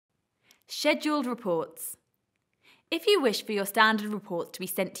Scheduled reports. If you wish for your standard reports to be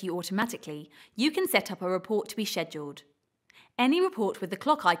sent to you automatically, you can set up a report to be scheduled. Any report with the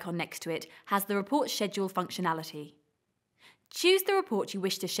clock icon next to it has the report schedule functionality. Choose the report you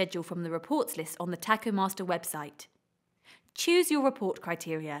wish to schedule from the reports list on the Tachomaster website. Choose your report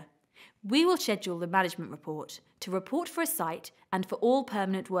criteria. We will schedule the management report to report for a site and for all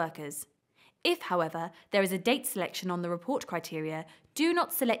permanent workers. If, however, there is a date selection on the report criteria, do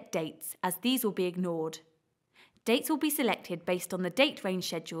not select dates as these will be ignored. Dates will be selected based on the date range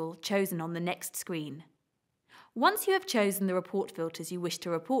schedule chosen on the next screen. Once you have chosen the report filters you wish to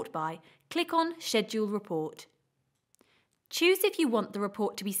report by, click on Schedule Report. Choose if you want the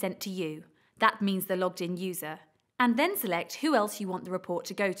report to be sent to you, that means the logged-in user, and then select who else you want the report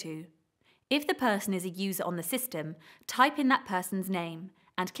to go to. If the person is a user on the system, type in that person's name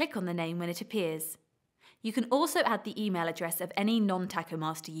and click on the name when it appears. You can also add the email address of any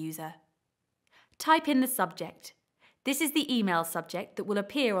non-Tachomaster user. Type in the subject. This is the email subject that will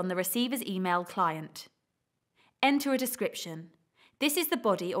appear on the receiver's email client. Enter a description. This is the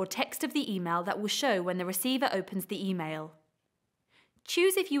body or text of the email that will show when the receiver opens the email.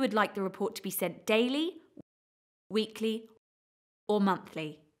 Choose if you would like the report to be sent daily, weekly, or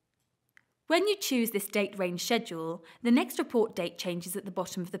monthly. When you choose this date range schedule, the next report date changes at the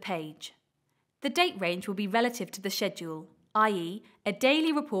bottom of the page. The date range will be relative to the schedule, i.e., a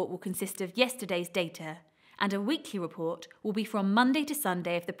daily report will consist of yesterday's data, and a weekly report will be from Monday to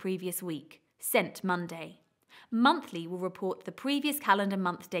Sunday of the previous week, sent Monday. Monthly will report the previous calendar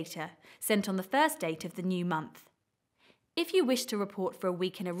month data, sent on the first date of the new month. If you wish to report for a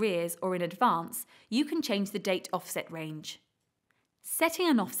week in arrears or in advance, you can change the date offset range. Setting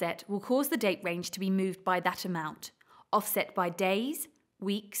an offset will cause the date range to be moved by that amount, offset by days,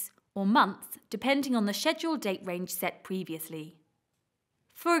 weeks, or months depending on the scheduled date range set previously.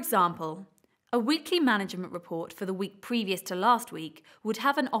 For example, a weekly management report for the week previous to last week would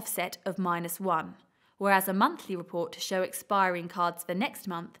have an offset of -1, whereas a monthly report to show expiring cards for next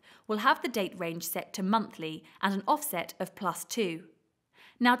month will have the date range set to monthly and an offset of +2.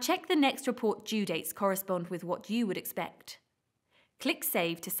 Now check the next report due dates correspond with what you would expect. Click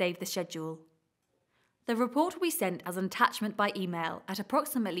Save to save the schedule. The report will be sent as an attachment by email at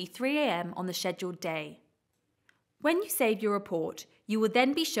approximately 3 AM on the scheduled day. When you save your report, you will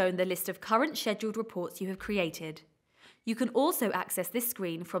then be shown the list of current scheduled reports you have created. You can also access this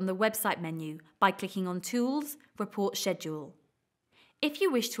screen from the website menu by clicking on Tools, Report Schedule. If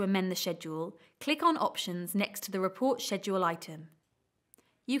you wish to amend the schedule, click on Options next to the Report Schedule item.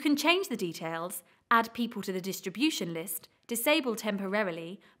 You can change the details, add people to the distribution list, disable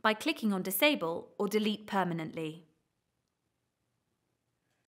temporarily by clicking on Disable or Delete permanently.